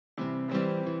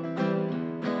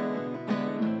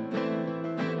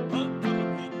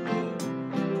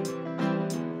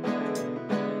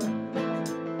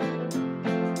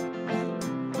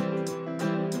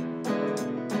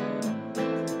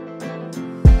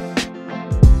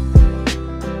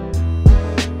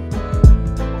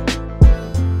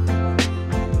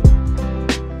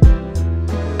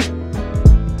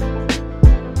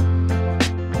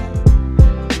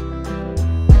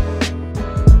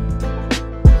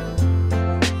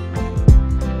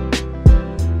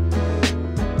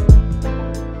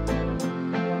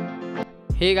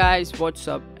Hey guys, what's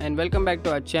up and welcome back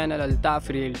to our channel Altaf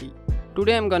Realty.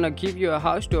 Today I'm gonna give you a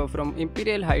house tour from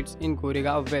Imperial Heights in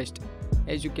Goregaon West.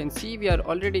 As you can see, we are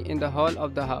already in the hall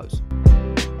of the house.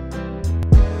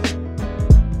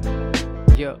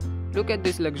 Here, look at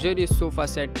this luxurious sofa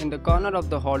set in the corner of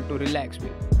the hall to relax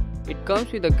with. It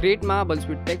comes with a great marbles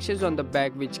with textures on the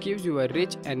back which gives you a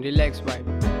rich and relaxed vibe.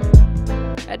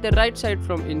 At the right side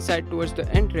from inside towards the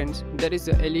entrance, there is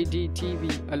a LED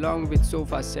TV along with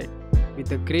sofa set, with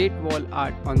a great wall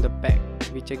art on the back,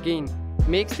 which again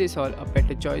makes this hall a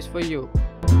better choice for you.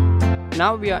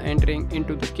 Now we are entering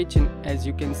into the kitchen. As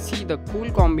you can see, the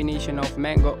cool combination of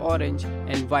mango orange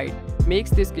and white makes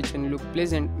this kitchen look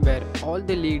pleasant, where all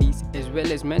the ladies as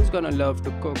well as men's gonna love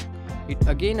to cook. It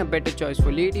again a better choice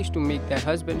for ladies to make their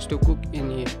husbands to cook in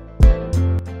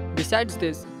here. Besides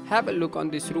this, have a look on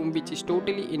this room, which is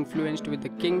totally influenced with the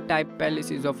king type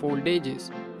palaces of old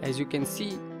ages. As you can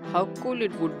see how cool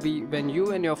it would be when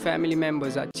you and your family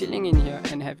members are chilling in here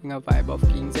and having a vibe of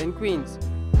kings and queens.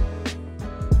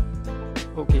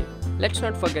 Okay, let's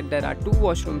not forget there are two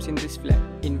washrooms in this flat,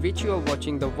 in which you are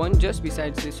watching the one just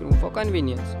besides this room for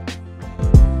convenience.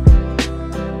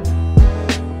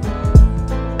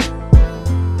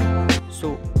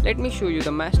 So let me show you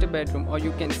the master bedroom, or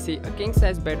you can say a king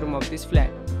size bedroom of this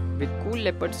flat, with cool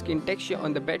leopard skin texture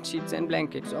on the bed sheets and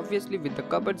blankets, obviously with the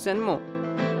cupboards and more.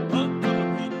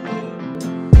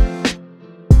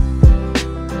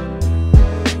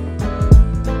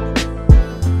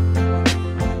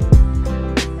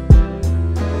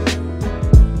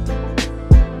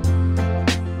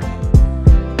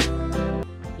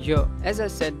 Here, as I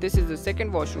said, this is the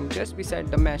second washroom just beside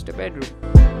the master bedroom.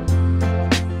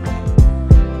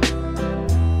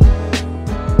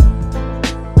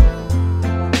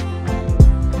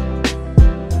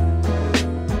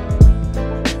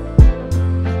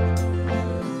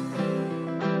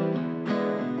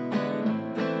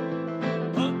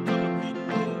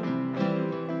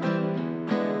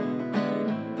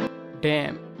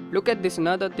 Damn, look at this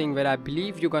another thing where I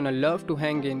believe you're gonna love to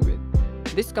hang in with.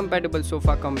 This compatible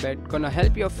sofa cum bed gonna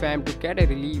help your fam to get a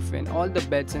relief when all the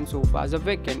beds and sofas are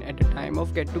vacant at the time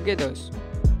of get-togethers.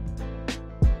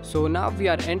 So now we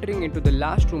are entering into the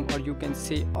last room, or you can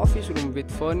say office room,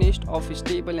 with furnished office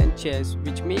table and chairs,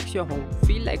 which makes your home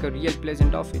feel like a real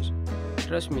pleasant office.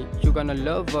 Trust me, you're gonna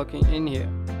love working in here.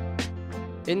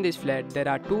 In this flat there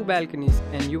are two balconies,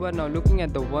 and you are now looking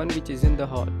at the one which is in the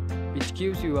hall, which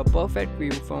gives you a perfect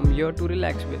view from here to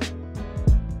relax with.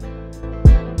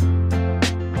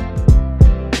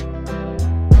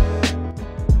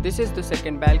 This is the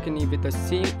second balcony with the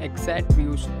same exact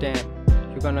views. Damn,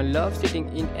 you're gonna love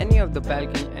sitting in any of the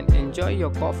balcony and enjoy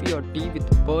your coffee or tea with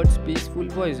the birds' peaceful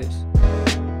voices.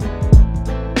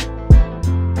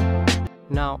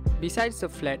 Now, besides the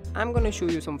flat, I'm gonna show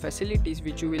you some facilities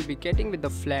which you will be getting with the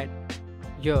flat.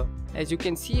 Here, as you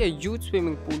can see, a huge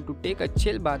swimming pool to take a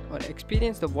chill bath or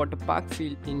experience the water park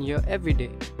feel in here every day.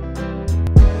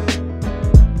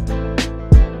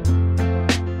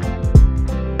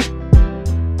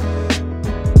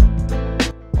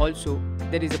 Also,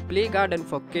 there is a play garden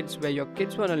for kids where your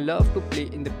kids wanna love to play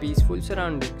in the peaceful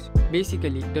surroundings.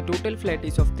 Basically, the total flat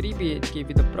is of 3 BHK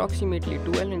with approximately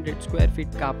 1200 square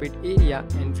feet carpet area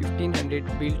and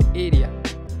 1500 built area.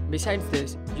 Besides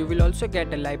this, you will also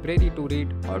get a library to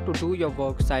read or to do your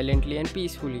work silently and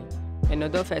peacefully. And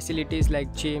other facilities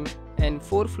like gym and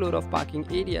 4th floor of parking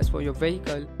areas for your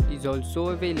vehicle is also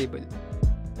available.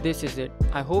 This is it.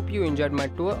 I hope you enjoyed my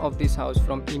tour of this house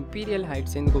from Imperial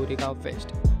Heights in Goregaon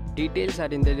West. Details are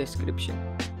in the description.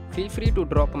 Feel free to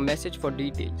drop a message for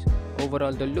details.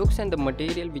 Overall, the looks and the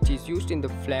material which is used in the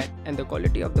flat and the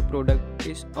quality of the product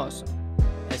is awesome.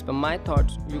 As per my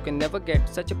thoughts, you can never get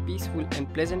such a peaceful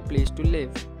and pleasant place to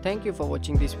live. Thank you for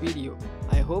watching this video.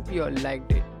 I hope you all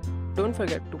liked it. Don't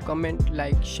forget to comment,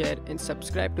 like, share and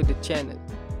subscribe to the channel.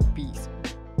 Peace.